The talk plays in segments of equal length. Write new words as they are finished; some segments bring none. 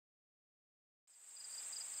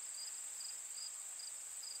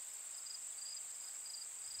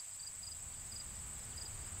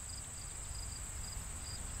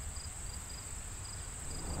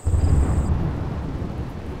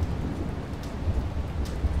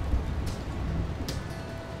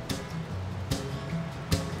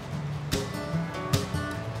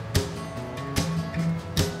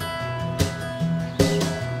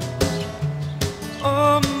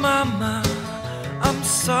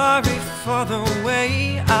sorry for the way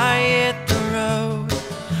I hit the road,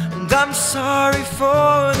 and I'm sorry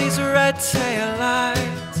for these red tail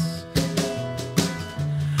lights.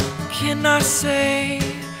 Can I say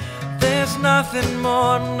there's nothing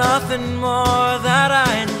more that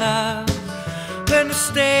I love than to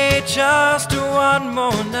stay just one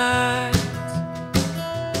more night?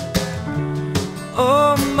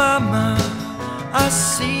 Oh mama, I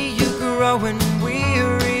see you growing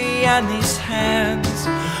weary, and these hands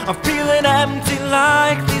are feeling empty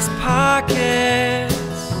like these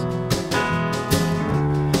pockets.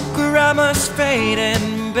 Grandma's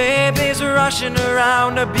fading, baby's rushing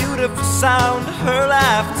around, a beautiful sound, her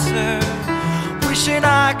laughter, wishing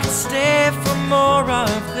I could stay for more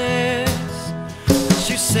of this. But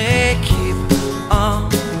you say keep on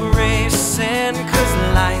racing, 'cause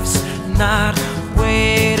life's not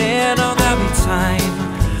waiting. Oh, there'll be time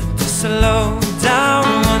to slow down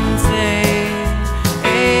one day.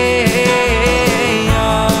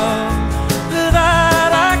 All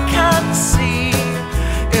that I can see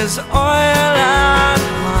is oil and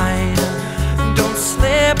wine. Don't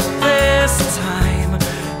slip this time,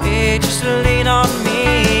 just lean on me.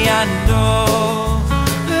 I know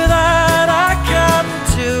that I can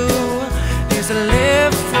do is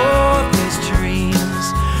live for these dreams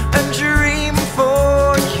and dream for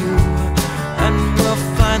you, and we'll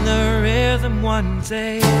find the rhythm one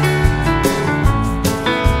day.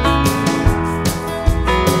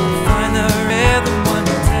 Find the rhythm one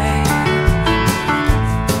day.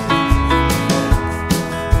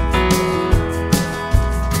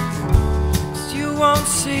 You won't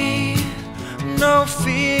see no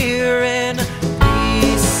fear in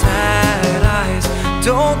these sad eyes.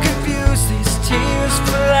 Don't confuse these tears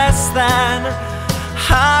for less than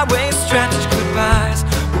highway stretched goodbyes.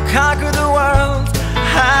 We'll conquer the world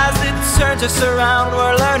as it turns us around.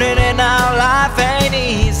 We're learning it now, life ain't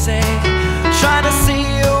easy, trying to see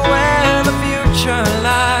where the future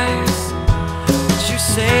lies. But you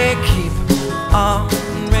say keep on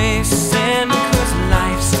racing, 'cause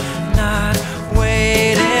life's not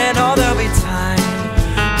waiting. Oh, there'll be time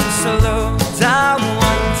to slow down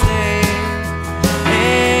one day.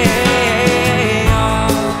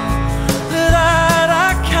 All that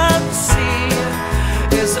I can see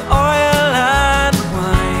is oil and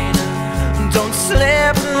wine. Don't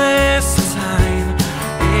slip this time,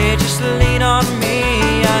 just lean on me.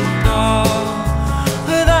 I know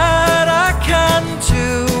that I can do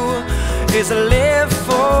is live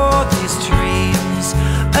for these dreams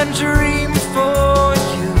and dream for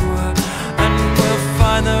you, and we'll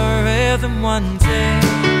find the rhythm one day.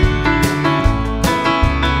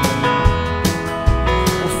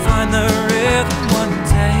 We'll find the rhythm one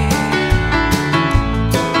day.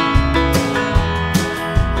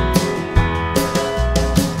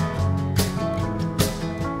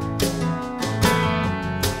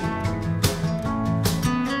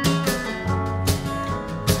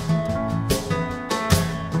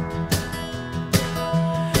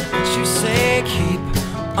 You say keep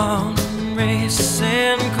on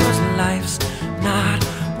racing, 'cause life's not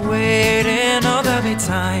waiting. Oh, there'll be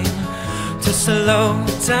time to slow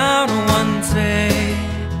down one day.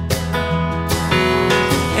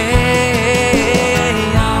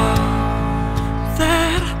 All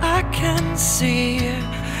that I can see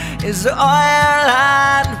is oil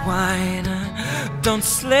and wine. Don't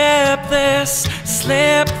slip this time.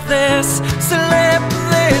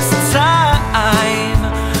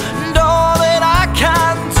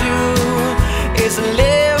 Is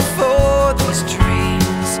live for these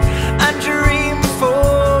dreams and dream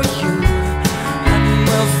for you, and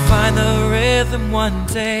we'll find the rhythm one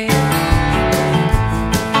day.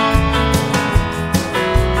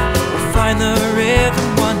 We'll find the rhythm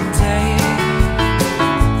one day.